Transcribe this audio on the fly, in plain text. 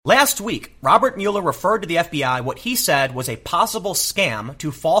Last week, Robert Mueller referred to the FBI what he said was a possible scam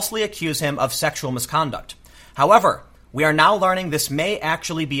to falsely accuse him of sexual misconduct. However, we are now learning this may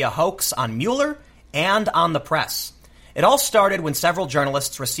actually be a hoax on Mueller and on the press. It all started when several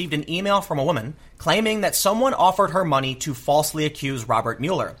journalists received an email from a woman claiming that someone offered her money to falsely accuse Robert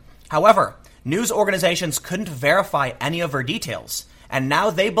Mueller. However, news organizations couldn't verify any of her details, and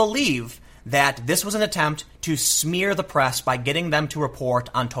now they believe that this was an attempt to smear the press by getting them to report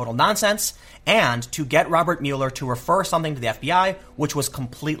on total nonsense and to get Robert Mueller to refer something to the FBI, which was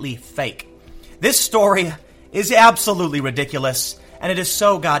completely fake. This story is absolutely ridiculous, and it is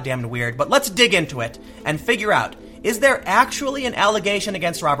so goddamn weird, but let's dig into it and figure out, is there actually an allegation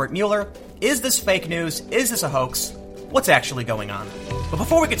against Robert Mueller? Is this fake news? Is this a hoax? What's actually going on? But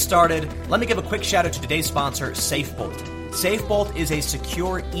before we get started, let me give a quick shout out to today's sponsor, SafeBolt. SafeBolt is a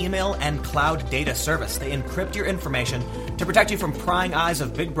secure email and cloud data service. They encrypt your information to protect you from prying eyes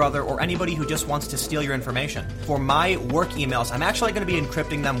of Big Brother or anybody who just wants to steal your information. For my work emails, I'm actually going to be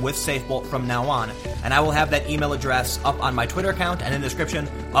encrypting them with SafeBolt from now on, and I will have that email address up on my Twitter account and in the description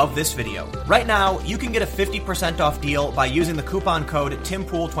of this video. Right now, you can get a 50% off deal by using the coupon code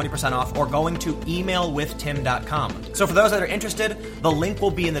TIMPOOL 20% off or going to emailwithtim.com. So for those that are interested, the link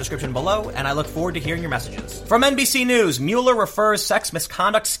will be in the description below, and I look forward to hearing your messages. From NBC News, Mueller refers sex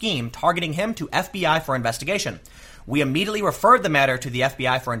misconduct scheme targeting him to FBI for investigation. We immediately referred the matter to the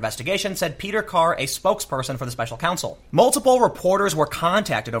FBI for investigation, said Peter Carr, a spokesperson for the special counsel. Multiple reporters were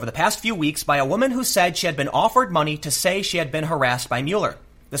contacted over the past few weeks by a woman who said she had been offered money to say she had been harassed by Mueller,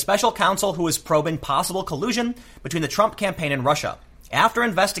 the special counsel who is probing possible collusion between the Trump campaign and Russia. After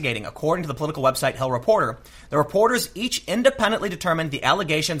investigating, according to the political website Hill Reporter, the reporters each independently determined the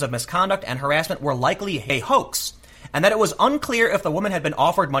allegations of misconduct and harassment were likely a hoax, and that it was unclear if the woman had been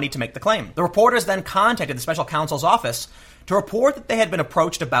offered money to make the claim. The reporters then contacted the special counsel's office to report that they had been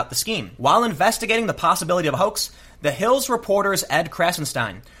approached about the scheme. While investigating the possibility of a hoax, the Hill's reporter's Ed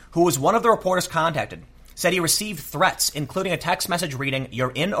Krasenstein, who was one of the reporters contacted, said he received threats, including a text message reading,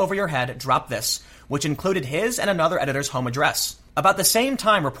 "You're in over your head, drop this," which included his and another editor's home address. About the same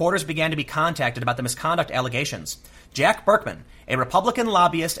time, reporters began to be contacted about the misconduct allegations. Jack Berkman, a Republican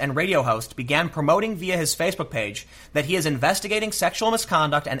lobbyist and radio host, began promoting via his Facebook page that he is investigating sexual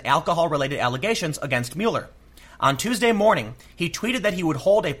misconduct and alcohol-related allegations against Mueller. On Tuesday morning, he tweeted that he would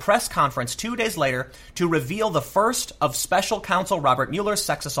hold a press conference 2 days later to reveal the first of special counsel Robert Mueller's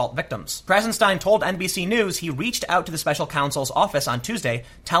sex assault victims. Krasenstein told NBC News he reached out to the special counsel's office on Tuesday,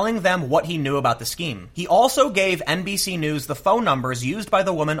 telling them what he knew about the scheme. He also gave NBC News the phone numbers used by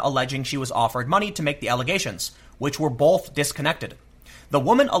the woman alleging she was offered money to make the allegations, which were both disconnected. The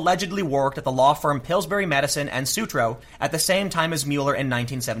woman allegedly worked at the law firm Pillsbury Madison and Sutro at the same time as Mueller in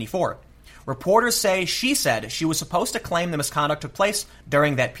 1974. Reporters say she said she was supposed to claim the misconduct took place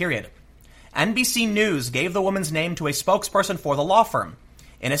during that period. NBC News gave the woman's name to a spokesperson for the law firm.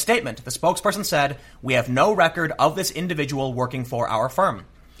 In a statement, the spokesperson said, "We have no record of this individual working for our firm."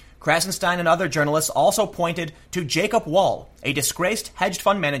 Krasenstein and other journalists also pointed to Jacob Wall, a disgraced hedge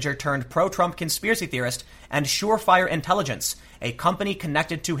fund manager turned pro-Trump conspiracy theorist, and Surefire Intelligence, a company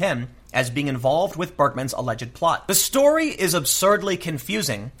connected to him, as being involved with Berkman's alleged plot. The story is absurdly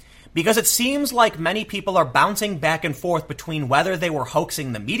confusing because it seems like many people are bouncing back and forth between whether they were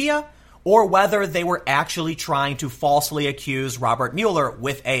hoaxing the media or whether they were actually trying to falsely accuse Robert Mueller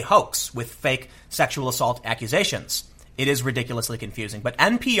with a hoax, with fake sexual assault accusations. It is ridiculously confusing, but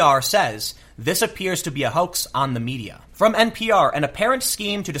NPR says this appears to be a hoax on the media. From NPR, an apparent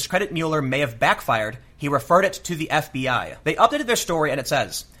scheme to discredit Mueller may have backfired. He referred it to the FBI. They updated their story and it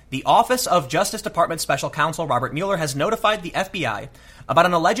says, "The Office of Justice Department Special Counsel Robert Mueller has notified the FBI about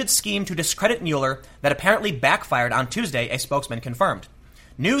an alleged scheme to discredit Mueller that apparently backfired on Tuesday," a spokesman confirmed.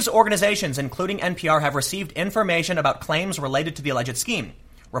 News organizations, including NPR, have received information about claims related to the alleged scheme.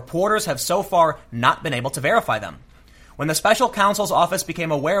 Reporters have so far not been able to verify them. When the special counsel's office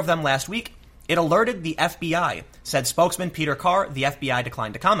became aware of them last week, it alerted the FBI, said spokesman Peter Carr. The FBI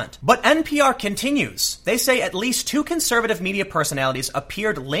declined to comment. But NPR continues. They say at least 2 conservative media personalities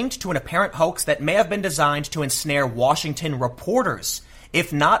appeared linked to an apparent hoax that may have been designed to ensnare Washington reporters,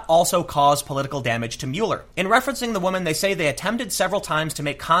 if not also cause political damage to Mueller. In referencing the woman, they say they attempted several times to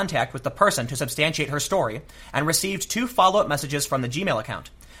make contact with the person to substantiate her story and received 2 follow-up messages from the Gmail account.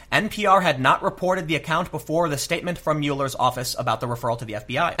 NPR had not reported the account before the statement from Mueller's office about the referral to the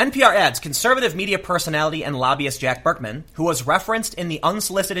FBI. NPR adds, conservative media personality and lobbyist Jack Berkman, who was referenced in the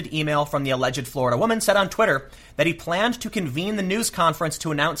unsolicited email from the alleged Florida woman, said on Twitter that he planned to convene the news conference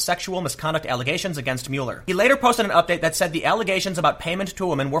to announce sexual misconduct allegations against Mueller. He later posted an update that said the allegations about payment to a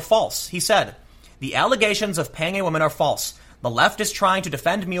woman were false. He said, "The allegations of paying a woman are false. The left is trying to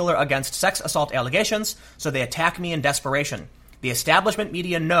defend Mueller against sex assault allegations, so they attack me in desperation. The establishment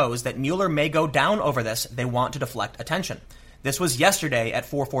media knows that Mueller may go down over this. They want to deflect attention. This was yesterday at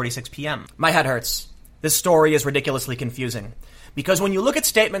 4:46 p.m. My head hurts. This story is ridiculously confusing. Because when you look at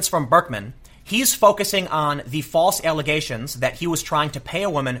statements from Berkman, he's focusing on the false allegations that he was trying to pay a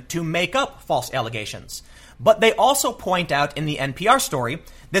woman to make up false allegations. But they also point out in the NPR story,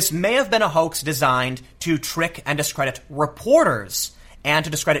 this may have been a hoax designed to trick and discredit reporters and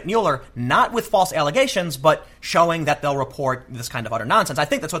to discredit Mueller, not with false allegations, but showing that they'll report this kind of utter nonsense. I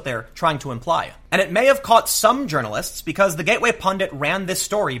think that's what they're trying to imply. And it may have caught some journalists because the Gateway Pundit ran this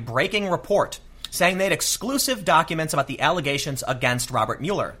story, breaking report, saying they had exclusive documents about the allegations against Robert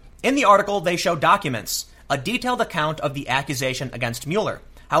Mueller. In the article, they show documents, a detailed account of the accusation against Mueller.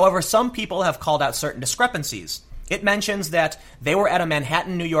 However, some people have called out certain discrepancies. It mentions that they were at a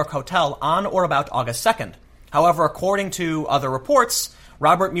Manhattan, New York hotel on or about August 2nd. However, according to other reports,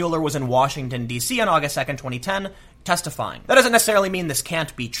 Robert Mueller was in Washington, D.C. on August 2nd, 2010, testifying. That doesn't necessarily mean this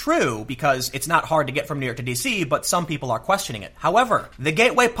can't be true, because it's not hard to get from New York to D.C., but some people are questioning it. However, the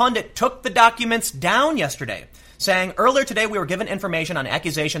Gateway Pundit took the documents down yesterday, saying, earlier today we were given information on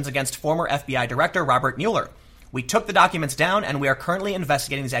accusations against former FBI Director Robert Mueller. We took the documents down, and we are currently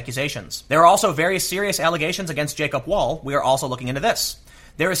investigating these accusations. There are also very serious allegations against Jacob Wohl. We are also looking into this.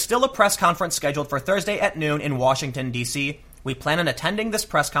 There is still a press conference scheduled for Thursday at noon in Washington, D.C. We plan on attending this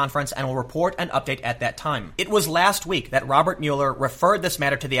press conference and will report an update at that time. It was last week that Robert Mueller referred this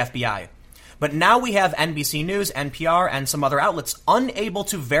matter to the FBI. But now we have NBC News, NPR, and some other outlets unable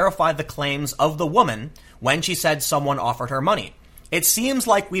to verify the claims of the woman when she said someone offered her money. It seems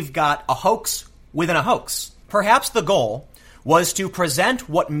like we've got a hoax within a hoax. Perhaps the goal was to present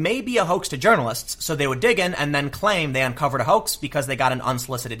what may be a hoax to journalists so they would dig in and then claim they uncovered a hoax because they got an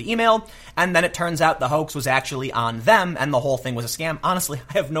unsolicited email, and then it turns out the hoax was actually on them and the whole thing was a scam. Honestly,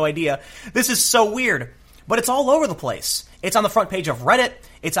 I have no idea. This is so weird, but it's all over the place. It's on the front page of Reddit.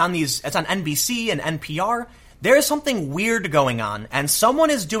 It's on NBC and NPR. There is something weird going on, and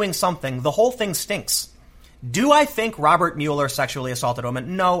someone is doing something. The whole thing stinks. Do I think Robert Mueller sexually assaulted a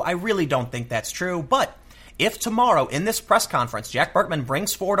woman? No, I really don't think that's true, but if tomorrow in this press conference Jack Berkman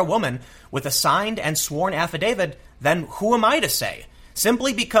brings forward a woman with a signed and sworn affidavit, then who am I to say?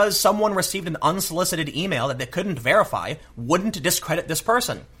 Simply because someone received an unsolicited email that they couldn't verify wouldn't discredit this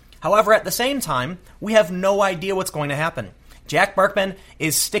person. However, at the same time, we have no idea what's going to happen. Jack Berkman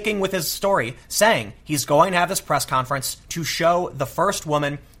is sticking with his story, saying he's going to have this press conference to show the first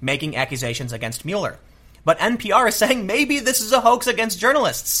woman making accusations against Mueller. But NPR is saying maybe this is a hoax against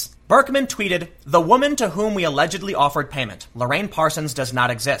journalists. Berkman tweeted, "The woman to whom we allegedly offered payment, Lorraine Parsons, does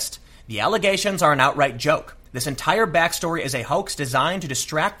not exist. The allegations are an outright joke. This entire backstory is a hoax designed to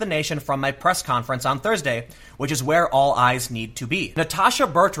distract the nation from my press conference on Thursday, which is where all eyes need to be." Natasha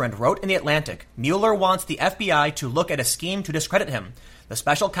Bertrand wrote in The Atlantic, "Mueller wants the FBI to look at a scheme to discredit him. The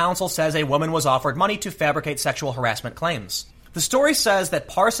special counsel says a woman was offered money to fabricate sexual harassment claims." The story says that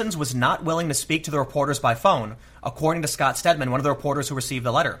Parsons was not willing to speak to the reporters by phone, according to Scott Stedman, one of the reporters who received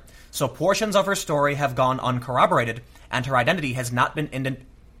the letter. So portions of her story have gone uncorroborated, and her identity has not been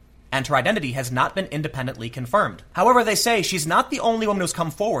independently confirmed. However, they say she's not the only woman who's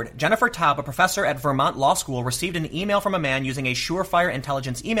come forward. Jennifer Taub, a professor at Vermont Law School, received an email from a man using a Surefire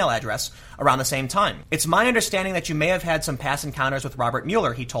Intelligence email address around the same time. "It's my understanding that you may have had some past encounters with Robert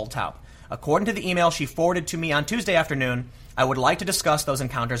Mueller," he told Taub. "According to the email she forwarded to me on Tuesday afternoon, I would like to discuss those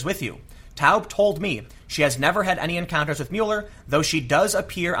encounters with you." Taub told me she has never had any encounters with Mueller, though she does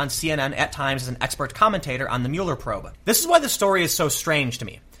appear on CNN at times as an expert commentator on the Mueller probe. This is why the story is so strange to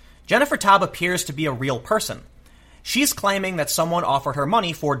me. Jennifer Taub appears to be a real person. She's claiming that someone offered her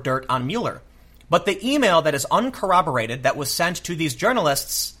money for dirt on Mueller. But the email that is uncorroborated that was sent to these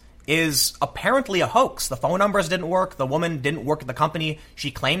journalists is apparently a hoax. The phone numbers didn't work. The woman didn't work at the company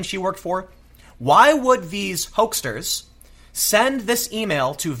she claimed she worked for. Why would these hoaxsters send this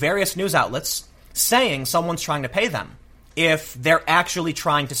email to various news outlets saying someone's trying to pay them if they're actually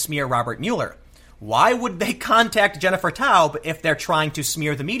trying to smear Robert Mueller? Why would they contact Jennifer Taub if they're trying to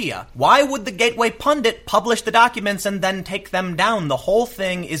smear the media? Why would the Gateway Pundit publish the documents and then take them down? The whole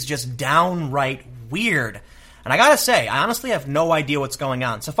thing is just downright weird. And I gotta say, I honestly have no idea what's going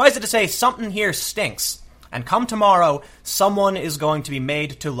on. Suffice it to say, something here stinks. And come tomorrow, someone is going to be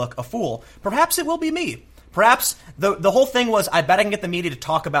made to look a fool. Perhaps it will be me. Perhaps the whole thing was, I bet I can get the media to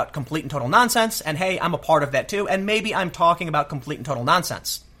talk about complete and total nonsense, and hey, I'm a part of that too, and maybe I'm talking about complete and total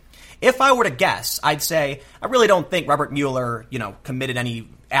nonsense. If I were to guess, I'd say, I really don't think Robert Mueller, committed any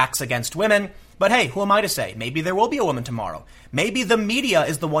acts against women, But hey, who am I to say? Maybe there will be a woman tomorrow. Maybe the media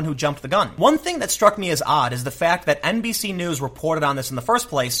is the one who jumped the gun. One thing that struck me as odd is the fact that NBC News reported on this in the first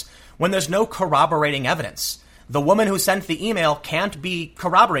place when there's no corroborating evidence. The woman who sent the email can't be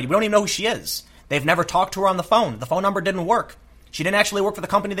corroborated. We don't even know who she is. They've never talked to her on the phone. The phone number didn't work. She didn't actually work for the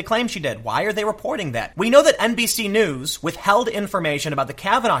company they claim she did. Why are they reporting that? We know that NBC News withheld information about the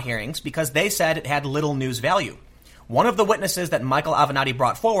Kavanaugh hearings because they said it had little news value. One of the witnesses that Michael Avenatti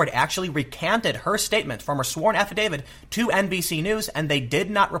brought forward actually recanted her statement from her sworn affidavit to NBC News, and they did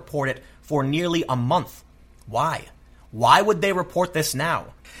not report it for nearly a month. Why? Why would they report this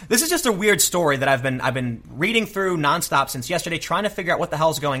now? This is just a weird story that I've been reading through nonstop since yesterday, trying to figure out what the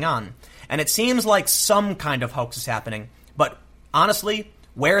hell's going on. And it seems like some kind of hoax is happening. But honestly,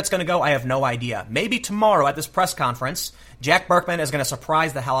 where it's going to go, I have no idea. Maybe tomorrow at this press conference, Jack Burkman is going to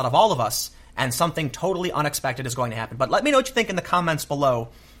surprise the hell out of all of us, and something totally unexpected is going to happen. But let me know what you think in the comments below.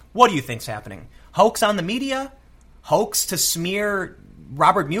 What do you think's happening? Hoax on the media? Hoax to smear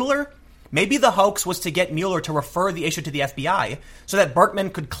Robert Mueller? Maybe the hoax was to get Mueller to refer the issue to the FBI so that Burkman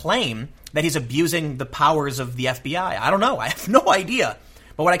could claim that he's abusing the powers of the FBI. I don't know. I have no idea.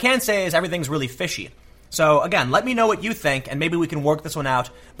 But what I can say is everything's really fishy. So again, let me know what you think, and maybe we can work this one out.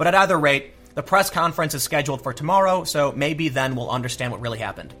 But at either rate, the press conference is scheduled for tomorrow, so maybe then we'll understand what really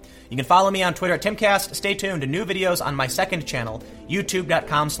happened. You can follow me on Twitter at Timcast. Stay tuned to new videos on my second channel,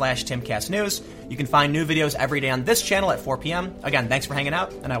 youtube.com/TimCastNews. You can find new videos every day on this channel at 4 p.m. Again, thanks for hanging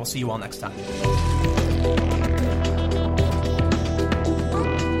out, and I will see you all next time.